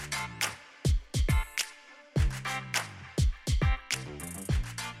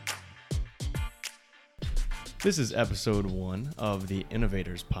This is episode 1 of the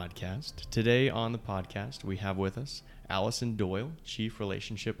Innovators Podcast. Today on the podcast, we have with us Alison Doyle, Chief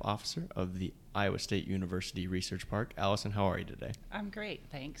Relationship Officer of the Iowa State University Research Park. Alison, how are you today? I'm great,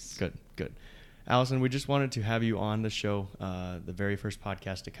 thanks. Good. Alison, we just wanted to have you on the show, the very first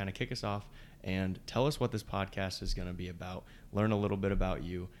podcast, to kind of kick us off and tell us what this podcast is going to be about, learn a little bit about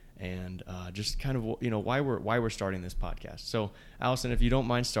you, and just kind of, why we're starting this podcast. So, Alison, if you don't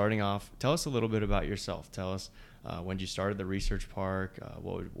mind starting off, tell us a little bit about yourself. Tell us when you started the research park,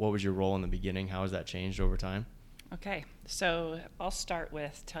 what was your role in the beginning, how has that changed over time? Okay, so I'll start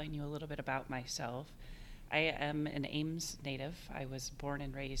with telling you a little bit about myself. I am an Ames native. I was born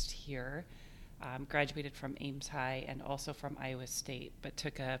and raised here. Graduated from Ames High and also from Iowa State, but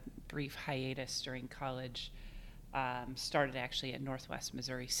took a brief hiatus during college. Started actually at Northwest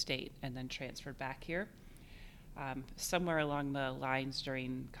Missouri State and then transferred back here. Somewhere along the lines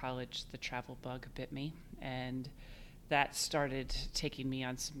during college, the travel bug bit me, and that started taking me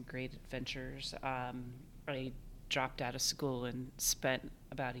on some great adventures. I dropped out of school and spent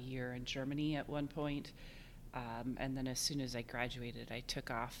about a year in Germany at one point. And then as soon as I graduated, I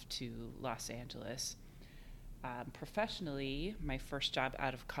took off to Los Angeles. Professionally, my first job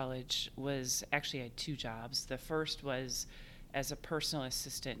out of college was actually I had 2 jobs. The first was as a personal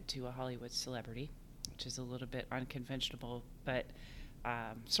assistant to a Hollywood celebrity, which is a little bit unconventional, but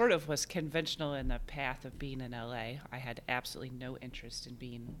sort of was conventional in the path of being in LA. I had absolutely no interest in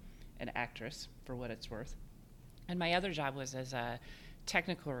being an actress, for what it's worth. And my other job was as a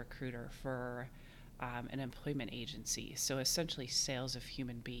technical recruiter for an employment agency, so essentially sales of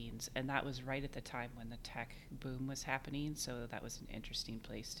human beings, and that was right at the time when the tech boom was happening, so that was an interesting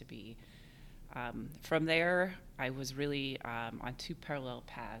place to be. From there, I was really on 2 parallel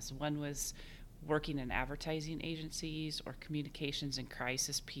paths. One was working in advertising agencies or communications and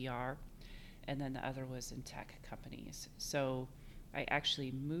crisis PR, and then the other was in tech companies. So I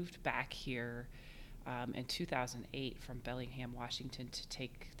actually moved back here in 2008 from Bellingham, Washington, to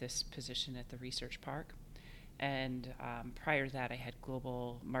take this position at the research park. And prior to that, I had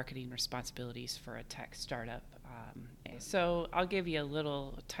global marketing responsibilities for a tech startup. So I'll give you a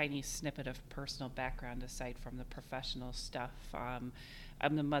little tiny snippet of personal background aside from the professional stuff.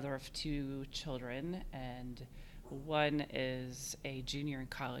 I'm the mother of 2 children, and one is a junior in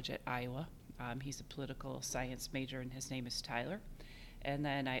college at Iowa. He's a political science major, and his name is Tyler. And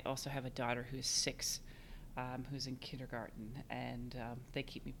then I also have a daughter who's 6, who's in kindergarten, and they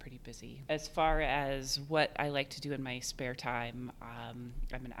keep me pretty busy. As far as what I like to do in my spare time, I'm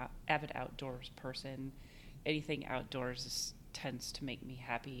an avid outdoors person. Anything outdoors tends to make me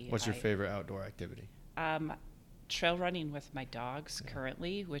happy. What's your favorite outdoor activity? Trail running with my dogs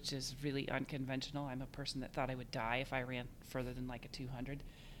currently, which is really unconventional. I'm a person that thought I would die if I ran further than like a 200.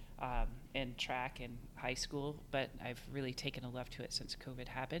 In track in high school, but I've really taken a love to it since COVID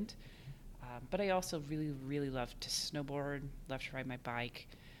happened. But I also really love to snowboard, love to ride my bike.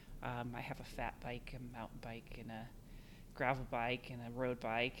 I have a fat bike, a mountain bike, and a gravel bike, and a road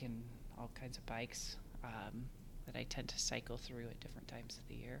bike, and all kinds of bikes that I tend to cycle through at different times of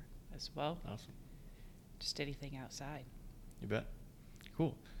the year as well. Awesome. Just anything outside. You bet.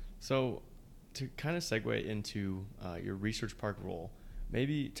 Cool. So to kind of segue into your research park role,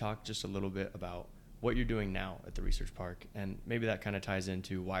 maybe talk just a little bit about what you're doing now at the research park, and maybe that kind of ties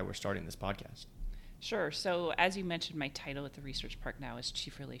into why we're starting this podcast. Sure. So as you mentioned, my title at the research park now is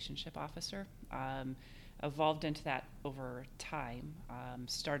Chief Relationship Officer. Evolved into that over time.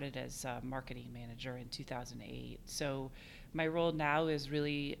 Started as a marketing manager in 2008. So my role now is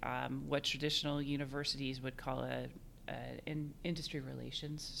really what traditional universities would call an industry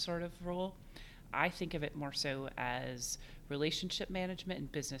relations sort of role. I think of it more so as relationship management and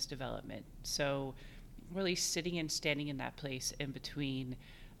business development. So really sitting and standing in that place in between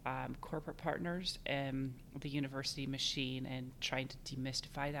corporate partners and the university machine and trying to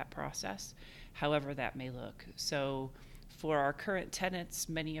demystify that process, however that may look. So for our current tenants,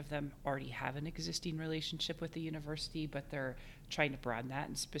 many of them already have an existing relationship with the university, but they're trying to broaden that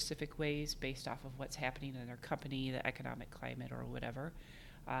in specific ways based off of what's happening in their company, the economic climate, or whatever.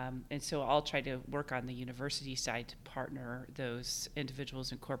 And so I'll try to work on the university side to partner those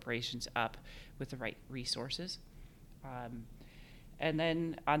individuals and corporations up with the right resources. And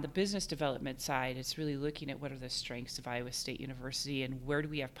then on the business development side, it's really looking at what are the strengths of Iowa State University and where do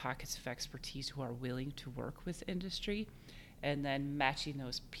we have pockets of expertise who are willing to work with industry, and then matching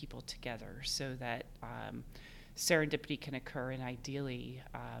those people together so that serendipity can occur, and ideally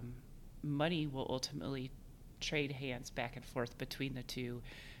money will ultimately trade hands back and forth between the two.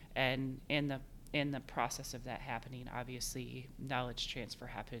 And in the in the process of that happening, obviously knowledge transfer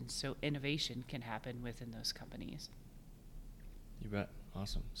happens, so innovation can happen within those companies. You bet.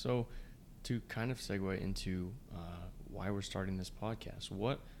 Awesome. So to kind of segue into why we're starting this podcast,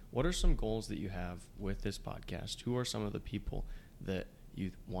 what are some goals that you have with this podcast? Who are some of the people that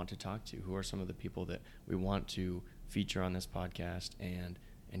you want to talk to? Who are some of the people that we want to feature on this podcast and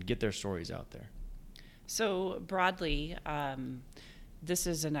get their stories out there? So broadly, this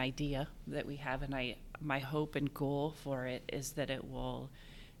is an idea that we have, and my hope and goal for it is that it will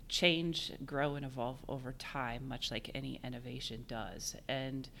change, grow, and evolve over time, much like any innovation does.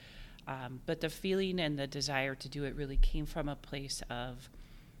 And but the feeling and the desire to do it really came from a place of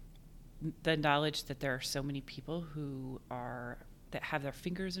the knowledge that there are so many people that have their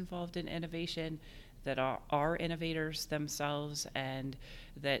fingers involved in innovation, that are innovators themselves, and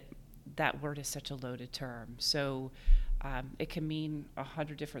that word is such a loaded term. So it can mean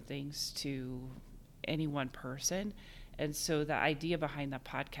 100 different things to any one person. And so the idea behind the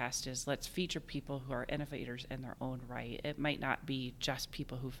podcast is let's feature people who are innovators in their own right. It might not be just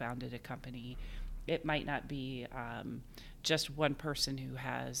people who founded a company. It might not be just one person who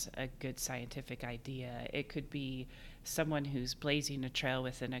has a good scientific idea. It could be someone who's blazing a trail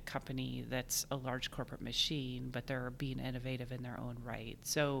within a company that's a large corporate machine, but they're being innovative in their own right.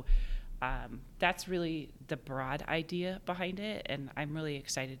 So that's really the broad idea behind it, and I'm really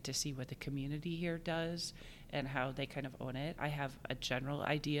excited to see what the community here does and how they kind of own it. I have a general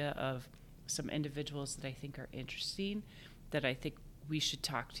idea of some individuals that I think are interesting, that I think we should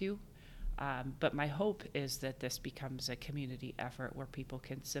talk to. But my hope is that this becomes a community effort where people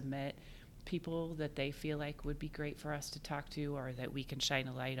can submit people that they feel like would be great for us to talk to, or that we can shine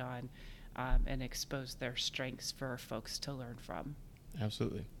a light on and expose their strengths for folks to learn from.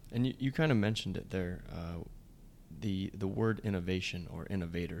 Absolutely. And you kind of mentioned it there. The word innovation, or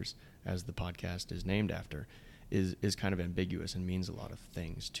innovators, as the podcast is named after, is kind of ambiguous and means a lot of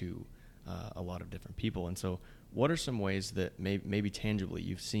things to a lot of different people. And so what are some ways that maybe tangibly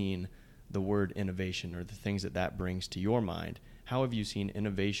you've seen the word innovation, or the things that brings to your mind? How have you seen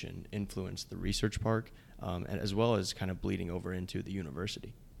innovation influence the research park, and as well as kind of bleeding over into the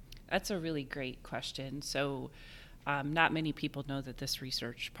university? That's a really great question. So not many people know that this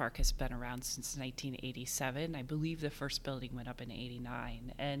research park has been around since 1987. I believe the first building went up in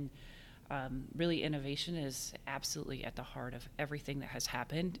 89. And really, innovation is absolutely at the heart of everything that has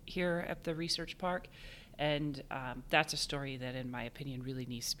happened here at the research park. And that's a story that, in my opinion, really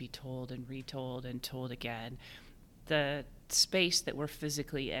needs to be told and retold and told again. The space that we're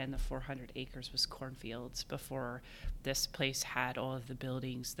physically in, the 400 acres, was cornfields before this place had all of the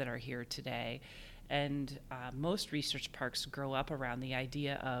buildings that are here today. And most research parks grow up around the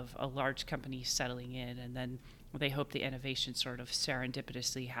idea of a large company settling in, and then they hope the innovation sort of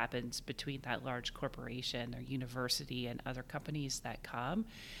serendipitously happens between that large corporation or university and other companies that come.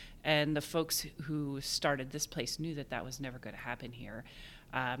 And the folks who started this place knew that was never going to happen here,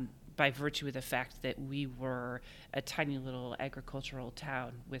 by virtue of the fact that we were a tiny little agricultural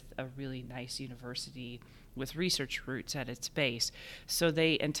town with a really nice university with research roots at its base. So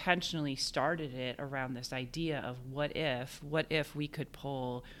they intentionally started it around this idea of what if we could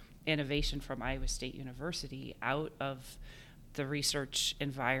pull innovation from Iowa State University out of the research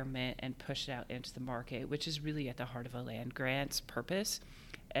environment and push it out into the market, which is really at the heart of a land grant's purpose.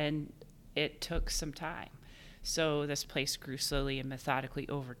 And it took some time. So this place grew slowly and methodically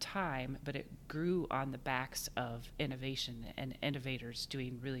over time, but it grew on the backs of innovation and innovators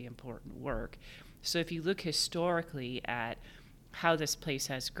doing really important work. So if you look historically at how this place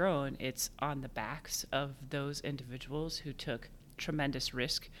has grown, it's on the backs of those individuals who took tremendous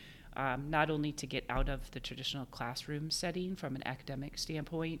risk, not only to get out of the traditional classroom setting from an academic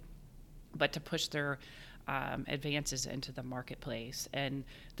standpoint, but to push their advances into the marketplace. And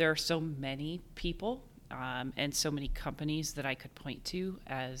there are so many people and so many companies that I could point to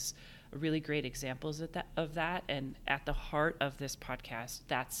as really great examples of that. And at the heart of this podcast,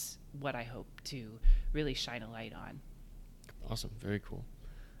 that's what I hope to really shine a light on. Awesome. Very cool.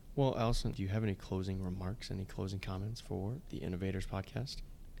 Well, Alison, do you have any closing remarks, any closing comments for the Innovators podcast?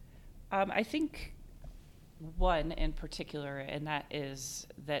 I think one in particular, and that is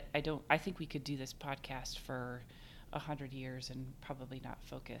that I think we could do this podcast for 100 years and probably not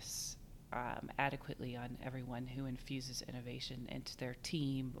focus adequately on everyone who infuses innovation into their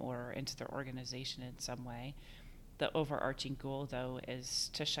team or into their organization in some way. The overarching goal, though, is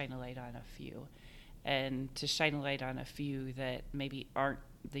to shine a light on a few, and to shine a light on a few that maybe aren't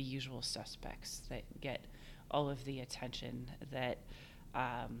the usual suspects that get all of the attention that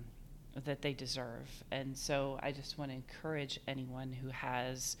that they deserve. And so I just want to encourage anyone who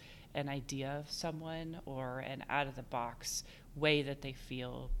has an idea of someone or an out-of-the-box way that they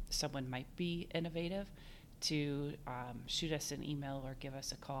feel someone might be innovative to shoot us an email or give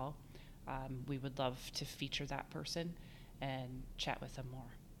us a call. We would love to feature that person and chat with them more.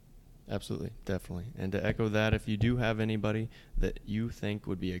 Absolutely, definitely. And to echo that, if you do have anybody that you think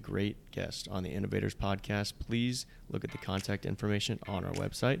would be a great guest on the Innovators Podcast, please look at the contact information on our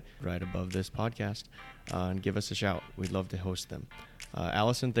website right above this podcast and give us a shout. We'd love to host them.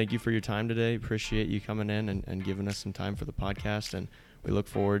 Alison, thank you for your time today. Appreciate you coming in and giving us some time for the podcast. And we look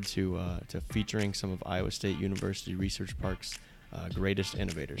forward to featuring some of Iowa State University Research Park's greatest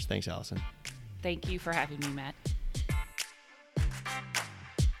innovators. Thanks, Alison. Thank you for having me, Matt.